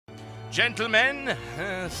Gentlemen,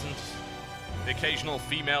 and the occasional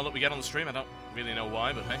female that we get on the stream. I don't really know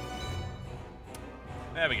why, but hey.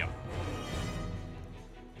 There we go.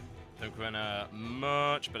 I think we're in a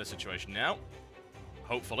much better situation now.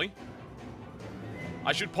 Hopefully.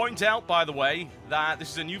 I should point out, by the way, that this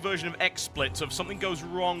is a new version of XSplit, so if something goes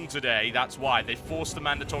wrong today, that's why. They forced the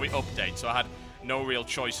mandatory update, so I had no real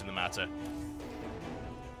choice in the matter.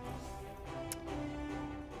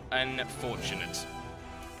 Unfortunate.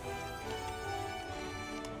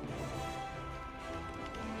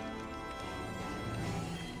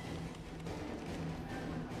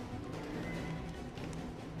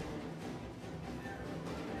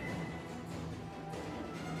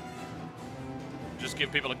 Just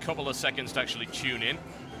give people a couple of seconds to actually tune in.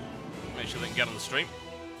 Make sure they can get on the stream.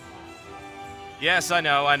 Yes, I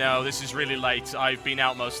know. This is really late. I've been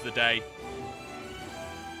out most of the day.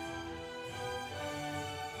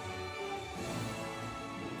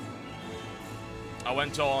 I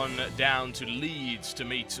went on down to Leeds to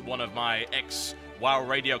meet one of my ex-WoW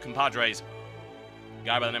Radio compadres. A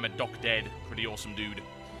guy by the name of Doc Dead. Pretty awesome dude.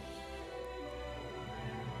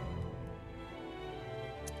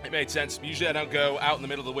 It made sense. Usually I don't go out in the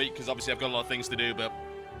middle of the week because obviously I've got a lot of things to do, but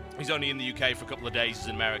he's only in the UK for a couple of days. He's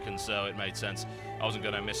an American, so it made sense. I wasn't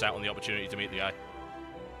going to miss out on the opportunity to meet the guy.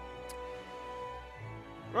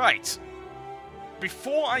 Right.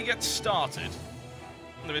 Before I get started,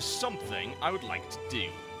 there is something I would like to do.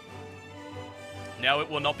 No, it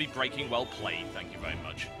will not be breaking well played, thank you very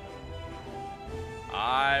much.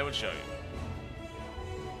 I will show you.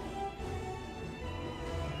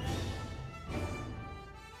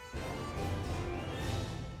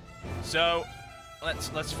 So,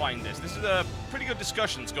 let's find this. This is a pretty good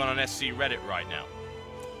discussion that's going on SC Reddit right now.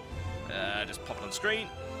 Just pop it on screen.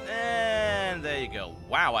 And there you go.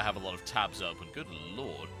 Wow, I have a lot of tabs open. Good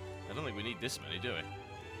lord. I don't think we need this many, do we?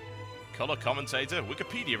 Color commentator,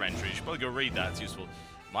 Wikipedia entry. You should probably go read that. It's useful.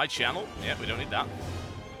 My channel. Yeah, we don't need that.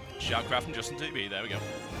 Starcraft and Justin TV. There we go.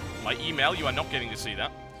 My email. You are not getting to see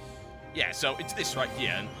that. Yeah, so it's this right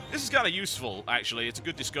here. And this is kind of useful, actually. It's a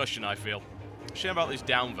good discussion, I feel. Shame about these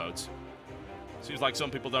downvotes. Seems like some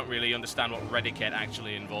people don't really understand what Reddit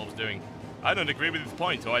actually involves doing. I don't agree with his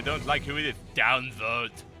point, or I don't like who it is.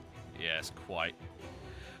 Downvote. Yes, quite.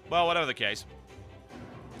 Well, whatever the case.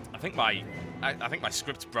 I think my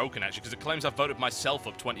script's broken, actually, because it claims I've voted myself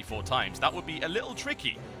up 24 times. That would be a little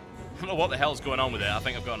tricky. I don't know what the hell's going on with it. I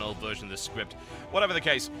think I've got an old version of this script. Whatever the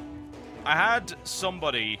case, I had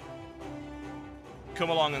somebody come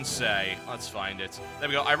along and say, let's find it. There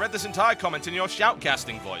we go. I read this entire comment in your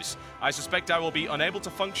shoutcasting voice. I suspect I will be unable to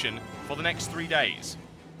function for the next 3 days.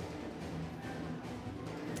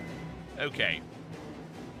 Okay.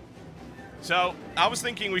 So, I was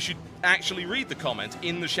thinking we should actually read the comment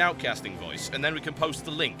in the shoutcasting voice, and then we can post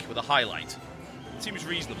the link with a highlight. It seems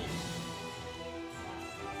reasonable.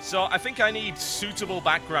 So, I think I need suitable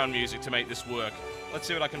background music to make this work. Let's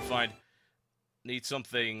see what I can find. Need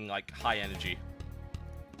something like high energy.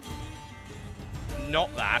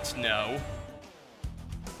 Not that, no.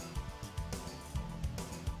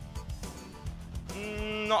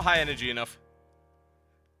 Not high energy enough.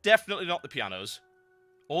 Definitely not the pianos.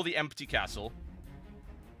 Or the empty castle.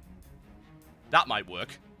 That might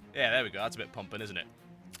work. Yeah, there we go. That's a bit pumping, isn't it?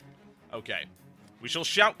 Okay. We shall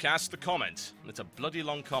shoutcast the comment. It's a bloody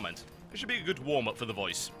long comment. It should be a good warm-up for the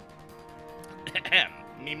voice.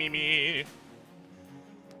 Me.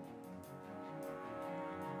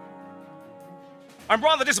 I'm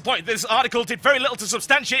rather disappointed this article did very little to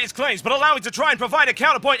substantiate his claims, but allow me to try and provide a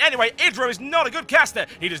counterpoint anyway. Idro is not a good caster.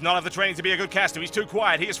 He does not have the training to be a good caster. He's too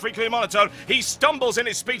quiet. He is frequently monotone. He stumbles in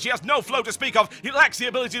his speech. He has no flow to speak of. He lacks the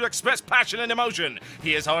ability to express passion and emotion.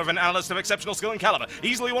 He is, however, an analyst of exceptional skill and caliber.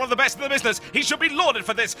 Easily one of the best in the business. He should be lauded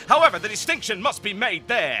for this. However, the distinction must be made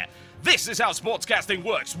there. This is how sportscasting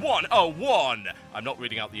works. 101. I'm not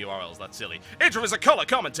reading out the URLs, that's silly. Idra is a color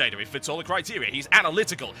commentator. He fits all the criteria. He's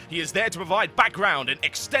analytical. He is there to provide background and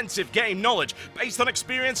extensive game knowledge based on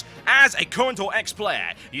experience as a current or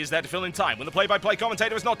ex-player. He is there to fill in time when the play-by-play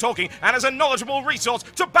commentator is not talking, and as a knowledgeable resource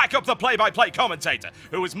to back up the play-by-play commentator,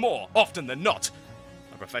 who is more often than not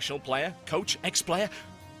a professional player, coach, ex-player,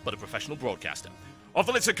 but a professional broadcaster. Of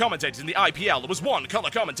the list of commentators in the IPL, there was 1 color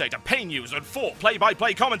commentator, Pain User, and 4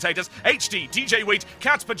 play-by-play commentators, HD, DJ Wheat,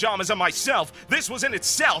 Cat's Pajamas, and myself. This was in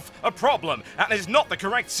itself a problem, and is not the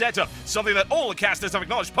correct setup, something that all the casters have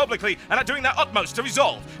acknowledged publicly and are doing their utmost to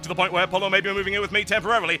resolve, to the point where Apollo may be moving in with me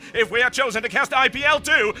temporarily if we are chosen to cast IPL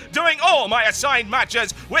 2, doing all my assigned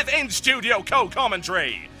matches with in-studio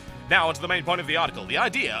co-commentary. Now onto the main point of the article, the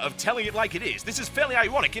idea of telling it like it is. This is fairly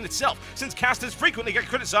ironic in itself, since casters frequently get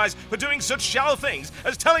criticized for doing such shallow things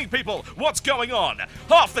as telling people what's going on.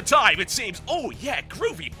 Half the time it seems, oh yeah,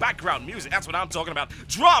 groovy background music, that's what I'm talking about.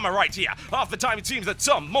 Drama right here. Half the time it seems that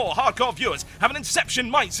some more hardcore viewers have an Inception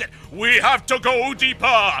mindset. We have to go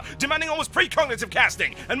deeper, demanding almost precognitive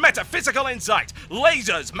casting and metaphysical insight.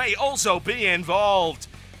 Lasers may also be involved.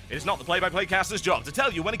 It is not the play-by-play caster's job to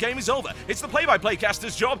tell you when a game is over. It's the play-by-play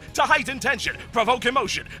caster's job to heighten tension, provoke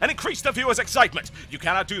emotion, and increase the viewer's excitement. You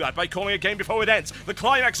cannot do that by calling a game before it ends. The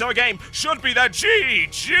climax of a game should be the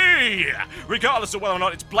GG, regardless of whether or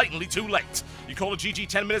not it's blatantly too late. You call a GG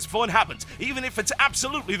 10 minutes before it happens, even if it's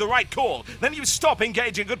absolutely the right call, then you stop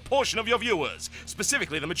engaging a good portion of your viewers,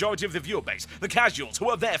 specifically the majority of the viewer base, the casuals who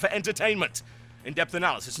are there for entertainment. In-depth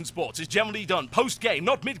analysis in sports is generally done post-game,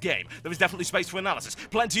 not mid-game. There is definitely space for analysis,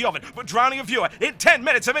 plenty of it, but drowning a viewer in 10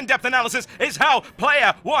 minutes of in-depth analysis is how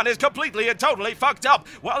player one is completely and totally fucked up,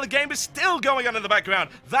 while the game is still going on in the background.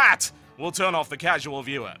 That will turn off the casual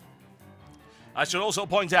viewer. I should also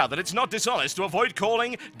point out that it's not dishonest to avoid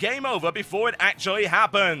calling game over before it actually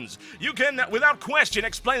happens. You can, without question,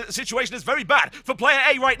 explain that the situation is very bad for player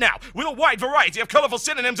A right now, with a wide variety of colorful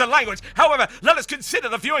synonyms and language. However, let us consider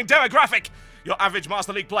the viewing demographic. Your average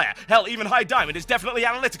Master League player, hell, even High Diamond, is definitely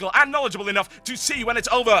analytical and knowledgeable enough to see when it's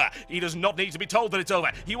over. He does not need to be told that it's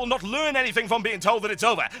over. He will not learn anything from being told that it's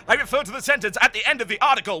over. I refer to the sentence at the end of the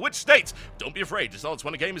article, which states, don't be afraid to tell us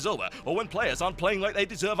when a game is over, or when players aren't playing like they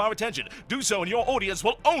deserve our attention. Do so and your audience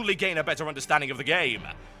will only gain a better understanding of the game.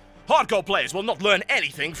 Hardcore players will not learn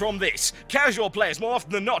anything from this. Casual players, more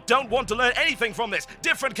often than not, don't want to learn anything from this.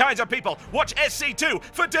 Different kinds of people watch SC2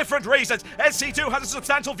 for different reasons. SC2 has a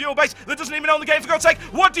substantial viewer base that doesn't even own the game, for God's sake.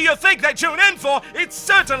 What do you think they tune in for? It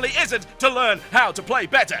certainly isn't to learn how to play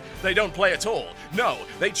better. They don't play at all. No,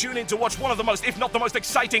 they tune in to watch one of the most, if not the most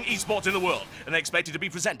exciting esports in the world, and they expect it to be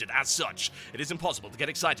presented as such. It is impossible to get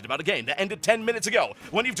excited about a game that ended 10 minutes ago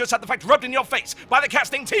when you've just had the fact rubbed in your face by the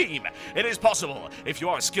casting team. It is possible, if you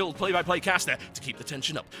are a skilled play-by-play caster, to keep the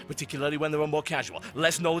tension up, particularly when there are more casual,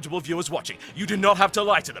 less knowledgeable viewers watching. You do not have to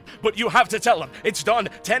lie to them, but you have to tell them it's done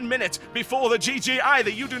 10 minutes before the GG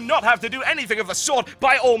either. You do not have to do anything of the sort.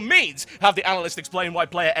 By all means, have the analyst explain why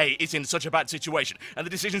player A is in such a bad situation and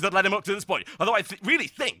the decisions that led him up to this point. Although I really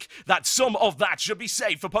think that some of that should be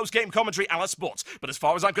saved for post-game commentary a la sports. But as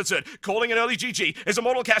far as I'm concerned, calling an early GG is a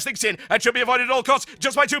mortal casting sin and should be avoided at all costs.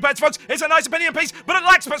 Just my 2 pence, folks. It's a nice opinion piece, but it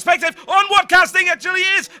lacks perspective on what casting actually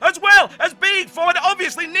is, as well as being from an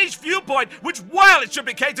obviously niche viewpoint, which, while it should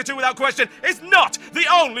be catered to without question, is not the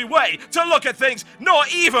only way to look at things, nor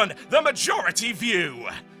even the majority view.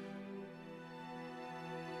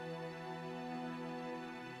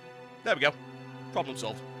 There we go. Problem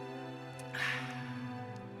solved.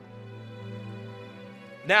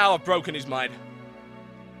 Now I've broken his mind.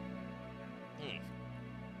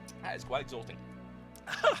 That is quite exhausting.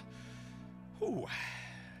 Ooh.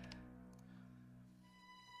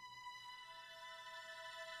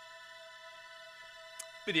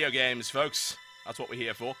 Video games, folks. That's what we're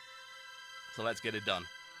here for. So let's get it done.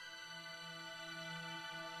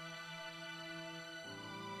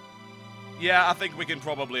 Yeah, I think we can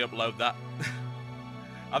probably upload that.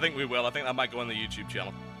 I think we will. I think that might go on the YouTube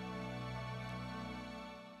channel.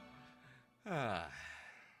 Ah,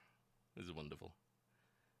 this is wonderful.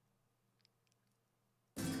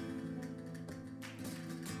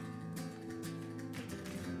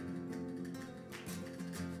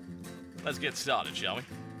 Let's get started, shall we?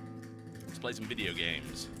 Let's play some video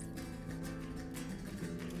games.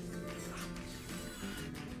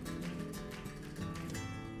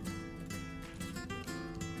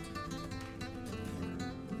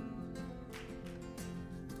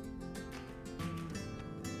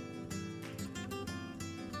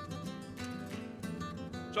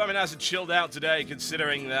 So I'm nice and chilled out today,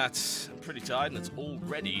 considering that I'm pretty tired and it's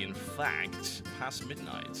already, in fact, past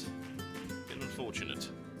midnight. Bit unfortunate.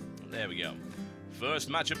 There we go. First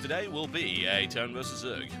matchup today will be a Tone versus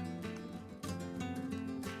Zerg.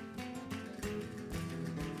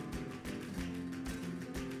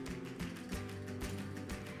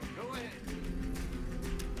 Go ahead.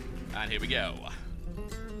 And here we go.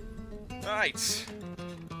 Right.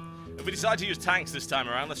 If we decide to use tanks this time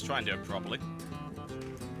around, let's try and do it properly.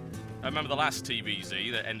 I remember the last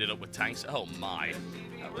TVZ that ended up with tanks. Oh my.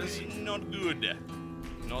 That was not good.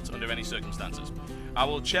 Not under any circumstances. I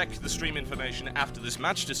will check the stream information after this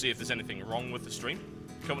match to see if there's anything wrong with the stream.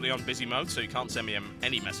 Currently on busy mode, so you can't send me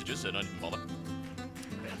any messages, so don't even bother.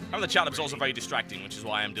 And the chat is also very distracting, which is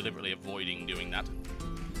why I'm deliberately avoiding doing that.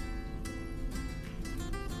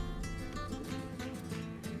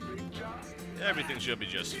 Everything should be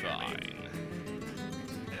just fine.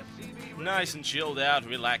 Nice and chilled out,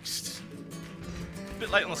 relaxed. A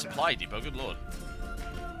bit late on the supply depot, good lord.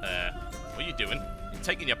 What are you doing? You're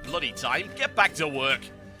taking your bloody time. Get back to work.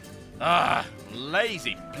 Ah,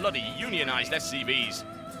 lazy, bloody unionized SCVs.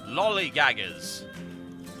 Lollygaggers.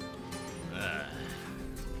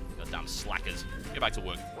 Goddamn slackers. Get back to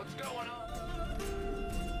work. What's going on?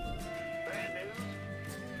 Bad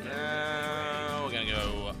news? We're gonna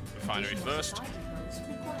go refinery first.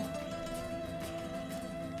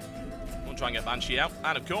 We'll try and get Banshee out.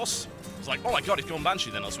 And of course, it's like, oh my god, he's going Banshee,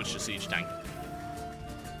 then I'll switch to Siege Tank.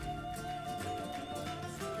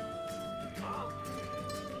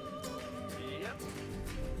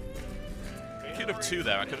 Could have two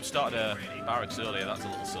there. I could have started a barracks earlier. That's a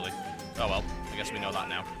little silly. Oh well, I guess we know that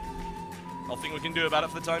now. Nothing we can do about it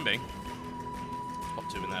for the time being.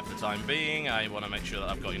 Pop two in there for the time being. I want to make sure that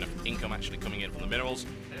I've got enough income actually coming in from the minerals.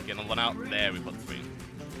 Get another one out. There, we put three.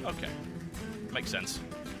 Okay. Makes sense.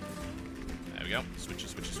 There we go. Switchy,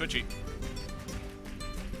 switchy, switchy.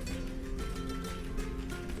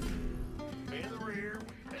 In the rear.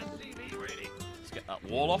 SCV ready. Let's get that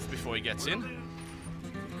wall off before he gets in.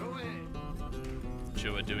 Go ahead.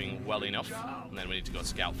 Sure we're doing well enough. And then we need to go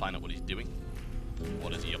scout, find out what he's doing.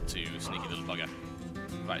 What is he up to, sneaky little bugger?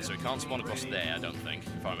 Right, so he can't spawn across there, I don't think.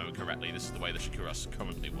 If I remember correctly, this is the way the Shikuras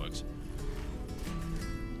currently works.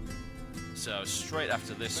 So, straight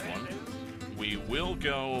after this one, we will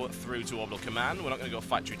go through to Orbital Command. We're not going to go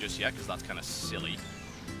factory just yet, because that's kind of silly.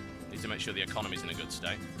 Need to make sure the economy's in a good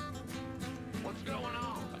state. What's going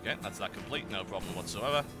on? Okay, that's that complete, no problem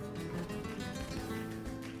whatsoever.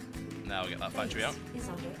 Now we get that factory out. Is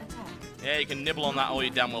under attack. Yeah, you can nibble on that all you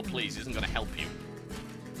damn well please. It isn't going to help you.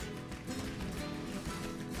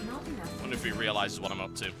 Wonder if he realises what I'm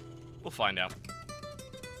up to. We'll find out.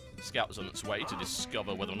 Scout is on its way to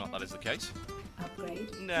discover whether or not that is the case.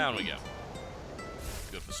 Upgrade. Down we go.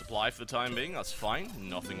 Good for supply for the time being. That's fine.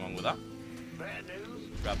 Nothing wrong with that. Bad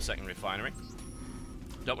news? Grab second refinery.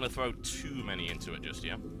 Don't want to throw too many into it just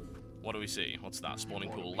yet. What do we see? What's that?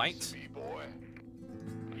 Spawning pool light. Boy.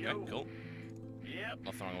 Okay, cool. Yep.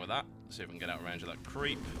 Nothing wrong with that. Let's see if we can get out of range of that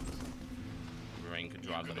creep. Rain could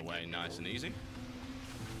drive that away nice and easy.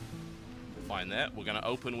 Fine there. We're going to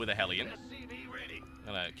open with a Hellion. SCV ready.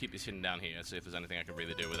 Gonna keep this hidden down here, see if there's anything I can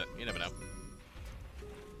really do with it. You never know.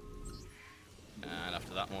 And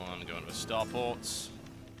after that one, go into a starports.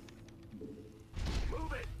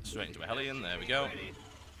 Move it. Straight into a Hellion. There we go.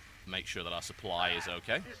 Make sure that our supply is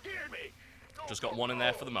okay. You scared me. Just got one in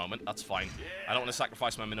there for the moment. That's fine. I don't want to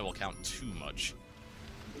sacrifice my mineral count too much.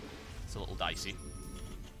 It's a little dicey.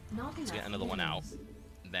 Let's get another one out.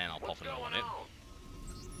 Then I'll pop another one in.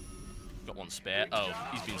 Got one spare. Oh,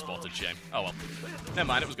 he's been spotted. Shame. Oh well. Never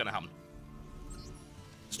mind. It was going to happen.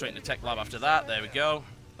 Straight into tech lab after that. There we go.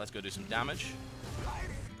 Let's go do some damage.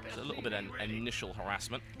 It's a little bit of initial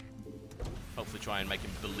harassment. Hopefully try and make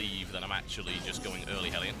him believe that I'm actually just going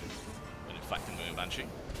early Hellion. When in fact I'm going Banshee.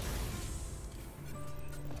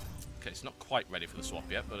 Okay, it's not quite ready for the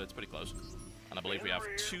swap yet, but it's pretty close. And I believe we have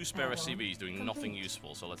two spare SCVs doing nothing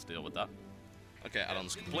useful, so let's deal with that. Okay,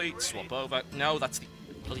 add-ons complete. Swap over. No, that's the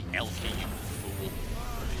bloody L key, you fool.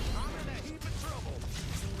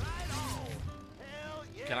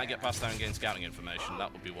 Can I get past there and gain scouting information?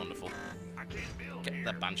 That would be wonderful. Get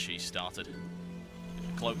the Banshee started.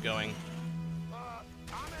 Get the cloak going.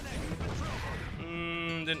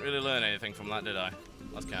 Didn't really learn anything from that, did I?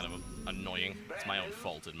 That's kind of annoying. It's my own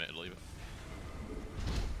fault, admittedly. But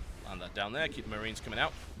land that down there. Keep the Marines coming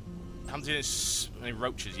out. Haven't seen any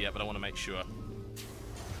roaches yet, but I want to make sure.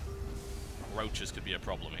 Roaches could be a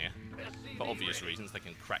problem here. For obvious reasons, they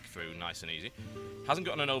can crack through nice and easy. Hasn't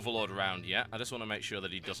gotten an Overlord around yet. I just want to make sure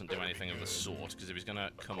that he doesn't do anything of the sort, because if he's going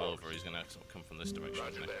to come over, he's going to sort of come from this direction,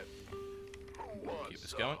 isn't he? Keep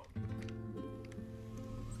this going.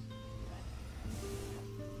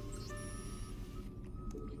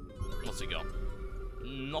 What's he got?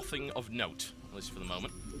 Nothing of note, at least for the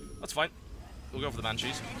moment. That's fine. We'll go for the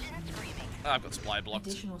Banshees. I've got supply blocked.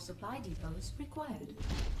 Additional supply depots required.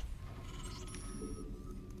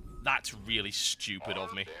 That's really stupid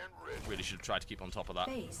of me. Really should have tried to keep on top of that.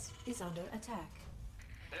 Base is under attack.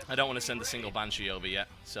 I don't want to send a single Banshee over yet,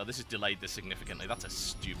 so this has delayed this significantly. That's a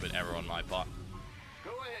stupid error on my part.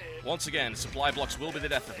 Once again, supply blocks will be the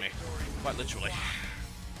death of me. Quite literally.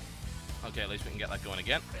 Okay, at least we can get that going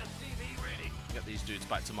again. Get these dudes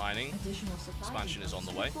back to mining. Expansion is on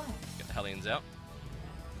the way. Get the Hellions out.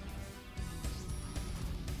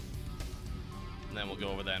 And then we'll go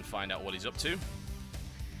over there and find out what he's up to.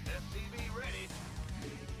 SCV ready.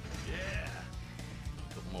 Yeah.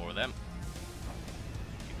 Couple more of them.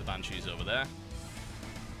 Keep the Banshees over there.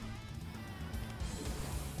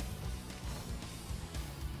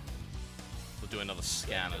 We'll do another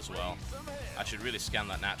scan as well. I should really scan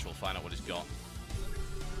that natural, find out what he's got.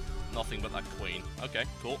 Nothing but that queen. Okay,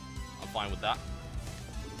 cool. I'm fine with that.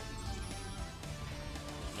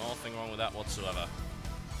 Nothing wrong with that whatsoever.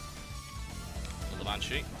 Another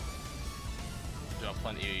Banshee. Do have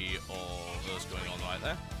plenty of those going on right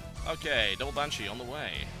there. Okay, double Banshee on the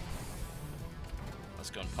way. Let's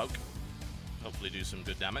go and poke. Hopefully do some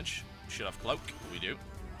good damage. Should have cloak. We do.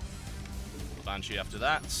 The Banshee after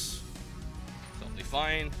that. Totally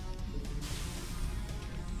fine.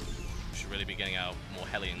 We should really be getting out more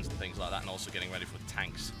Hellions and things like that, and also getting ready for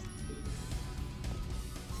tanks.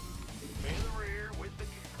 In the rear with the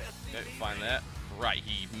Okay, fine there. Right,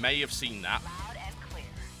 he may have seen that.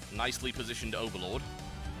 Nicely positioned Overlord.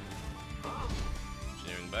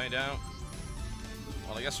 Engineering bay down.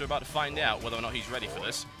 Well, I guess we're about to find out whether or not he's ready for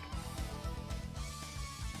this.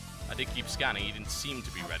 I did keep scanning. He didn't seem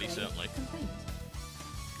to be ready, certainly.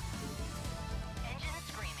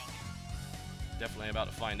 Definitely about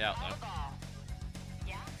to find out, though.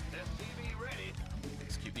 SCV ready.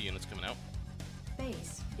 Let's keep the units coming out.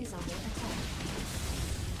 Base is under attack.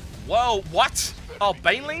 Whoa, what? Oh,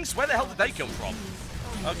 Banelings? Where the hell did they come from?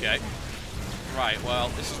 Okay. Right, well,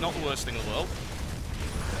 this is not the worst thing in the world.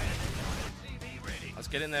 Let's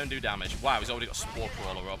get in there and do damage. Wow, he's already got Spore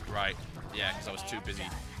Crawler up. Right. Yeah, because I was too busy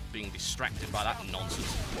being distracted by that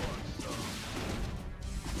nonsense.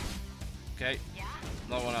 Okay.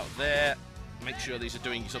 Another one out there. Make sure these are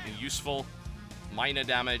doing something useful. Minor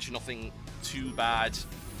damage, nothing too bad.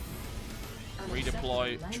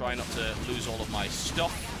 Redeploy. Try not to lose all of my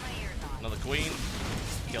stuff. Another queen.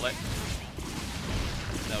 Kill it.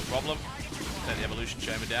 No problem. Take the evolution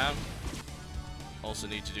chamber down. Also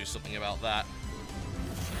need to do something about that.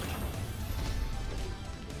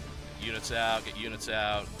 Units out, get units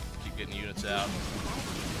out, keep getting units out.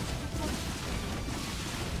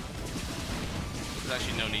 There's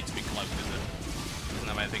actually no need to be cloaked, is there? Doesn't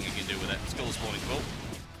have anything you can do with it. It's got the spawning pool.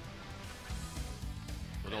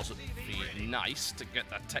 Would also be nice to get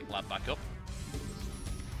that tech lab back up.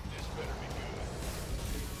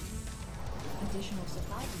 Additional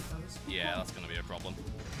supply depots. Yeah, that's going to be a problem.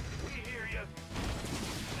 We hear you.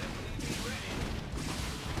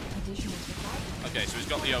 Additional supply depots. Okay, so he's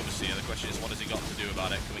got the Overseer. The question is, what has he got to do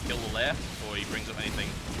about it? Can we kill the lair before he brings up anything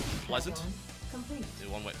pleasant? Complete.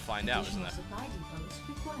 There's one way to find out, isn't there? Supply depots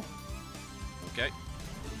required. Okay.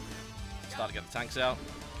 Start to get the tanks out.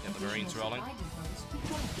 Get the Marines rolling. Supply depots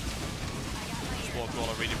required. Spore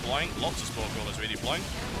Crawler redeploying. Lots of Spore Crawlers redeploying.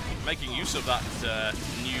 Making use of that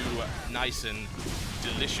new, nice and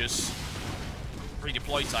delicious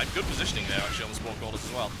redeploy type. Good positioning there, actually, on the Spore Crawlers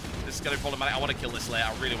as well. This is going to be problematic. I want to kill this layer.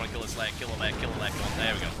 I really want to kill this layer. Kill the layer, kill the layer. Come on,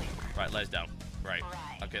 there we go. Right, layer's down. Right.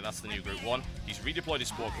 Okay, that's the new group one. He's redeployed his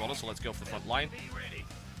Spore Crawler, so let's go for the front line.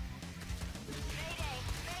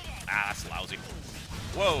 Ah, that's lousy.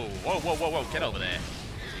 Whoa, whoa, whoa, whoa, whoa. Get over there.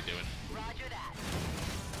 What's he doing?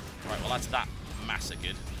 Right, well, that's that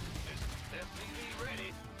massacred. SCV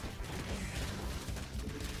ready.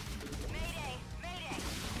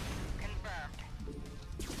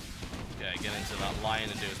 Okay, get into that line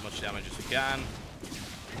and do as much damage as we can.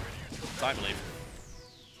 Time to leave.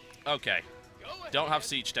 Okay. Don't have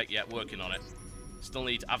siege tech yet, working on it. Still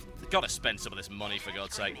need... I've got to spend some of this money, for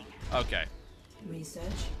God's sake. Okay. Research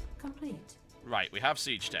complete. Right, we have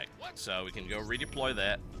siege tech, so we can go redeploy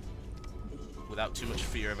that without too much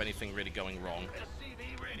fear of anything really going wrong.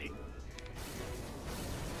 SCV ready.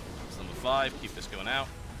 That's number 5. Keep this going out.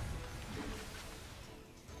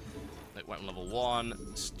 It went level 1.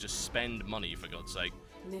 Just spend money, for God's sake.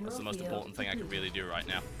 That's the most important thing I can really do right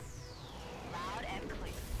now.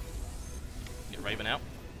 Get Raven out.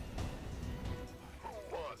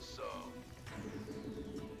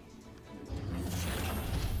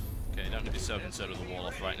 Okay, don't need to be so concerned with the wall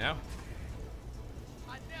off right now.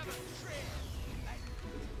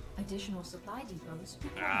 Additional supply depots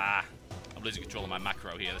required. Ah, I'm losing control of my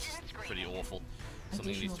macro here. This is pretty awful.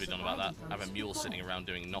 Something needs to be done about that. I have a mule sitting around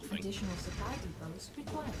doing nothing. Additional supply depots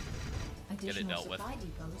required. Get it dealt with. Supply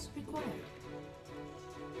depots required.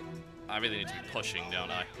 I really need to be pushing,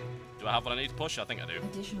 don't I? Do I have what I need to push? I think I do.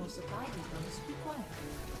 Additional supply depots required.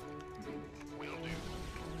 Will do.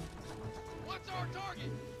 What's our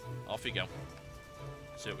target? Off you go.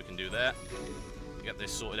 See what we can do there. Get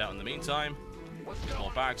this sorted out in the meantime.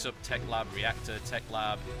 More barracks up, tech lab, reactor, tech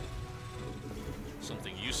lab.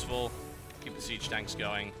 Something useful. Keep the siege tanks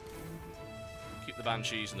going. Keep the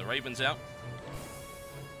Banshees and the Ravens out.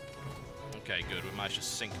 Okay, good. We managed to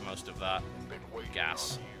sink most of that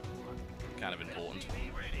gas. Kind of important.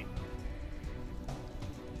 SCV ready.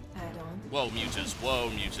 Add on. Whoa, muters. Whoa,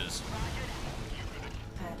 muters.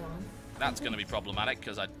 Add on. That's going to be problematic,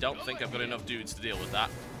 because I don't think I've got enough dudes to deal with that.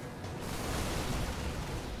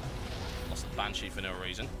 Lost the Banshee for no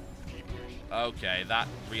reason. Okay, that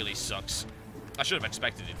really sucks. I should have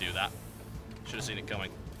expected to do that. Should have seen it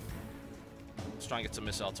coming. Let's try and get some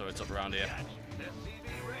missile turrets up around here.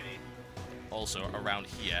 SCV ready. Also, around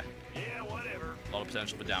here. Yeah, whatever. A lot of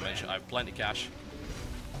potential for damage. I have plenty of cash.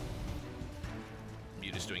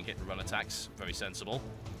 Mutas doing hit and run attacks. Very sensible.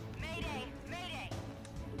 Mayday! Mayday!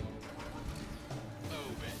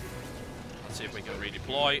 Let's see if we can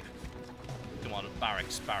redeploy. Come on,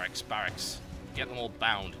 barracks, barracks, barracks. Get them all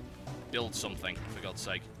bound. Build something, for God's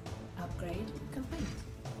sake. Upgrade complete.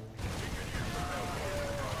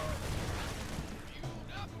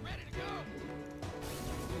 Fueled up, ready to go.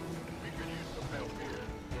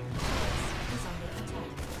 Is under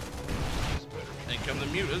attack. In come the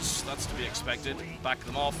mutas. That's to be expected. Back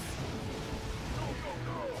them off.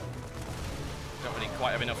 Don't really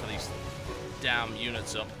quite have enough of these damn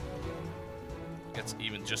units up. Get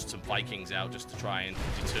even just some Vikings out just to try and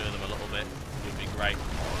deter them a little bit. Would be great.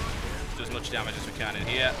 Do as much damage as we can in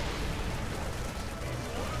here.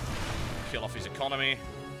 Kill off his economy.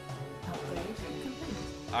 Upgrade complete.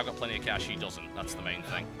 I've got plenty of cash, he doesn't. That's the main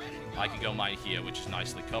thing. I can go mine here, which is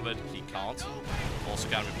nicely covered. He can't. Also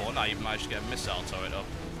can report. I even managed to get a missile turret up.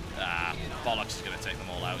 Ah, bollocks is going to take them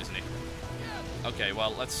all out, isn't he? Okay,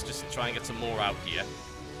 well, let's just try and get some more out here.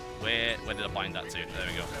 Where did I bind that to? There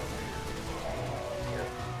we go.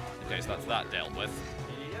 Okay, so that's that dealt with.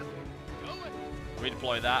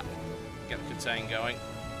 Redeploy that. Get the contain going.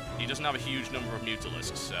 He doesn't have a huge number of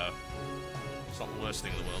mutalisks, so it's not the worst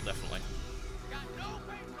thing in the world, definitely.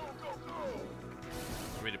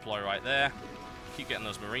 Redeploy right there. Keep getting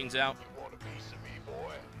those Marines out.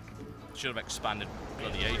 Should have expanded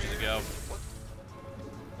bloody ages ago.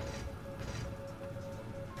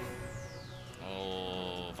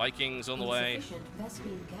 Oh, Vikings on the way. Insufficient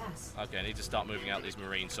Vespene gas. Okay, I need to start moving out these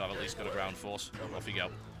Marines, so I've at least got a ground force. Off you go.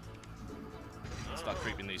 Start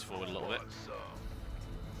creeping these forward a little bit.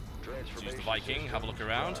 Let's use the Viking, have a look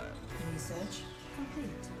around. Research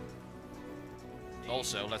complete.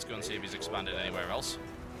 Also, let's go and see if he's expanded anywhere else.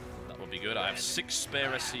 That would be good. I have 6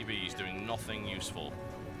 spare SCVs doing nothing useful.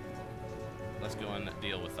 Let's go and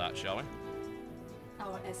deal with that, shall we?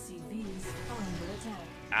 Our SCVs are under attack.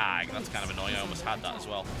 Ah, that's kind of annoying. I almost had that as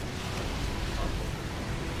well.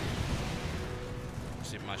 Let's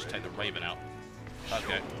see if I managed to take the Raven out.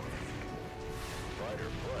 Okay. Fighter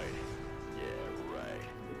flight. Yeah, right.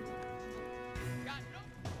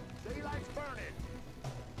 Daylight's burning.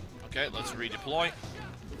 Okay, let's redeploy.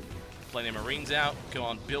 Plenty of Marines out. Come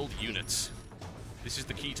on, build units. This is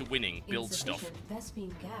the key to winning. Build stuff.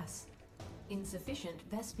 Insufficient Vespene gas. Insufficient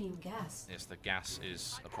Vespene gas. Yes, the gas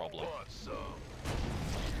is a problem. Want some?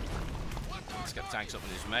 Let's get the tanks up in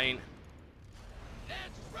his main.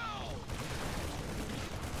 Let's roll.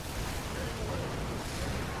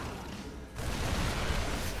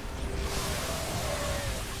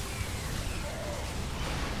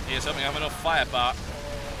 Here's something I have enough firepower.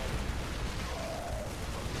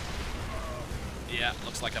 Yeah,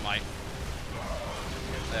 looks like I might.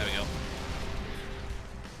 There we go.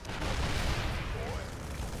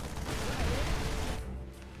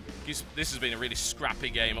 This has been a really scrappy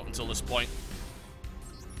game up until this point.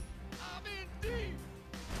 I'm in deep.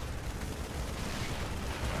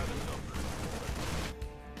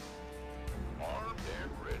 Armed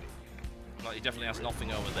and ready. Well, he definitely has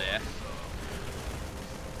nothing over there.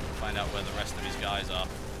 Find out where the rest of his guys are.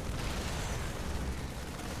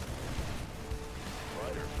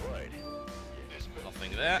 Fighter flight.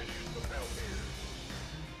 Nothing there.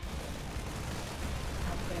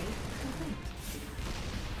 Upgrade complete.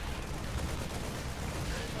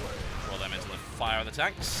 Throw them into the fire of the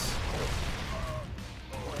tanks.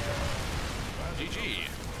 GG.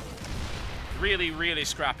 Really, really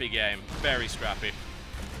scrappy game. Very scrappy.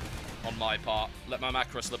 On my part. Let my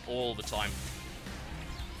macro slip all the time.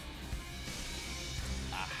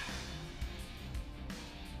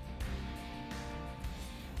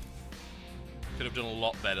 Could have done a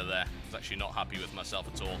lot better there. I was actually not happy with myself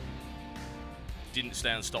at all. Didn't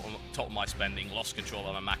stay on top of my spending. Lost control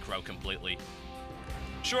of my macro completely.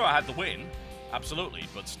 Sure, I had the win. Absolutely.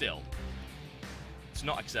 But still. It's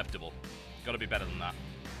not acceptable. Got to be better than that.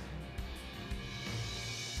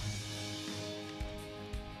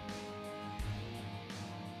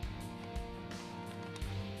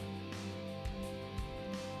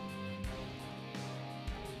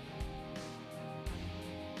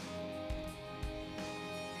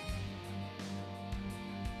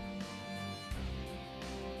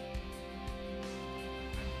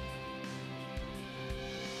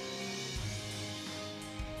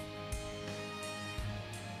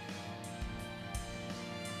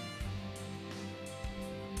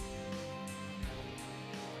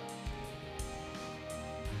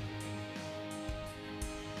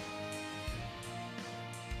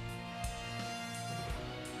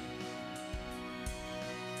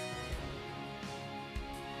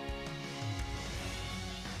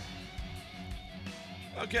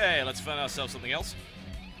 Okay, let's find ourselves something else.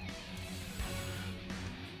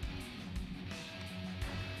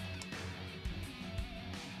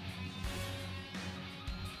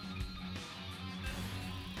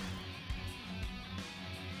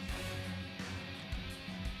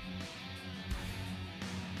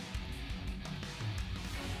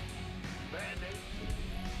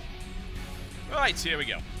 Right, here we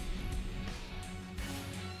go.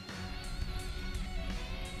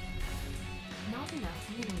 Not enough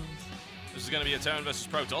minerals. This is going to be a Terran versus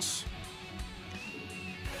Protoss.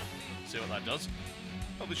 See what that does.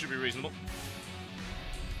 Probably should be reasonable.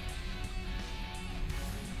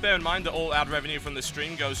 Bear in mind that all ad revenue from this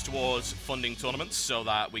stream goes towards funding tournaments so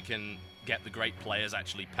that we can get the great players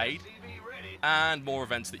actually paid. And more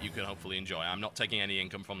events that you can hopefully enjoy. I'm not taking any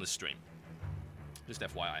income from this stream. Just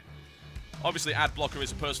FYI. Obviously, ad blocker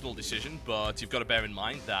is a personal decision, but you've got to bear in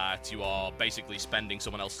mind that you are basically spending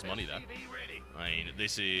someone else's money there. I mean,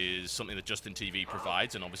 this is something that Justin TV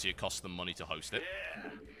provides, and obviously it costs them money to host it.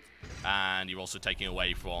 And you're also taking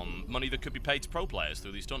away from money that could be paid to pro players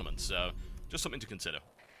through these tournaments, so just something to consider.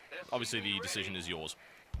 Obviously, the decision is yours.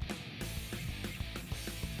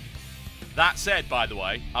 That said, by the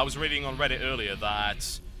way, I was reading on Reddit earlier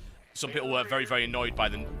that some people were very, very annoyed by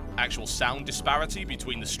the actual sound disparity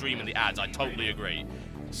between the stream and the ads. I totally agree.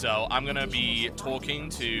 So I'm going to be talking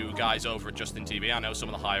to guys over at Justin TV. I know some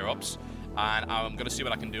of the higher-ups, and I'm going to see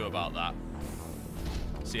what I can do about that.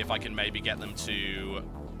 See if I can maybe get them to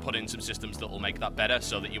put in some systems that will make that better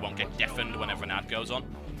so that you won't get deafened whenever an ad goes on.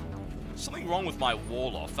 Something wrong with my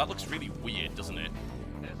wall off. That looks really weird, doesn't it?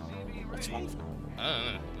 What's wrong with it?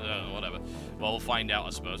 I don't know, whatever. Well, we'll find out, I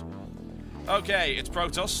suppose. Okay, it's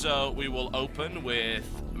Protoss, so we will open with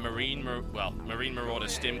Marine Marauder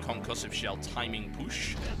Stim Concussive Shell Timing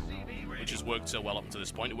Push, which has worked so well up to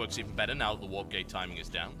this point. It works even better now that the warp gate timing is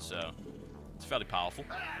down, so it's fairly powerful.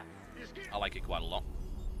 I like it quite a lot.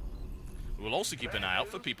 We will also keep an eye out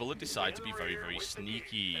for people that decide to be very, very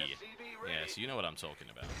sneaky. Yeah, so you know what I'm talking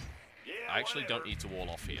about. I actually don't need to wall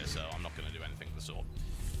off here, so I'm not going to do anything of the sort.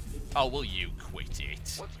 Oh, will you quit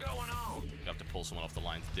it? What's going on? You have to pull someone off the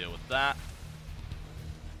line to deal with that.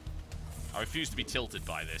 I refuse to be tilted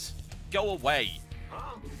by this. Go away.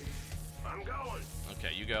 Huh? I'm going.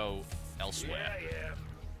 Okay, you go elsewhere. Yeah.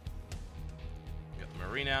 Get the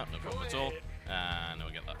Marine out, no problem at all. And now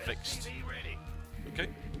we get that fixed. Ready. Okay.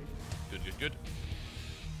 Good, good, good.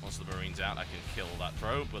 Once the Marine's out, I can kill that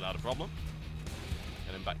probe without a problem.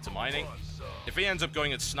 Get him back to mining. If he ends up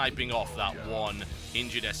going and sniping off that one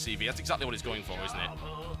injured SCV, that's exactly what he's going for, isn't it?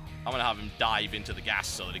 I'm going to have him dive into the gas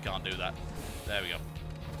so that he can't do that. There we go.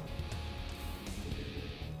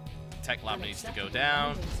 Tech lab needs to go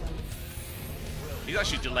down. He's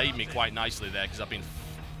actually delayed me quite nicely there because I've been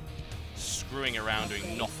screwing around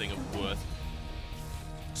doing nothing of worth.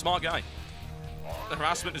 Smart guy. The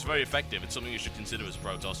harassment is very effective. It's something you should consider as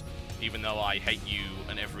Protoss. Even though I hate you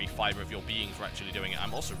and every fiber of your being for actually doing it,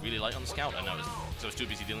 I'm also really light on the scout, I noticed. So I was too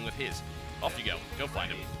busy dealing with his. Off you go. Go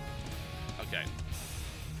find him. Okay.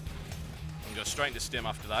 And go straight into Stim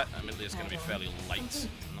after that. Admittedly, it's going to be fairly late.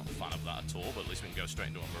 I'm not a fan of that at all, but at least we can go straight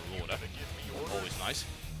into a Marauder. Always nice.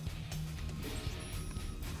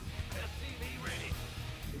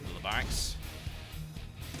 To the barracks.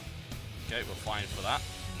 Okay, we're fine for that.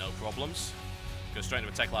 No problems. Go straight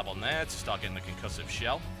into a tech lab on there to start getting the concussive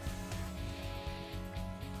shell.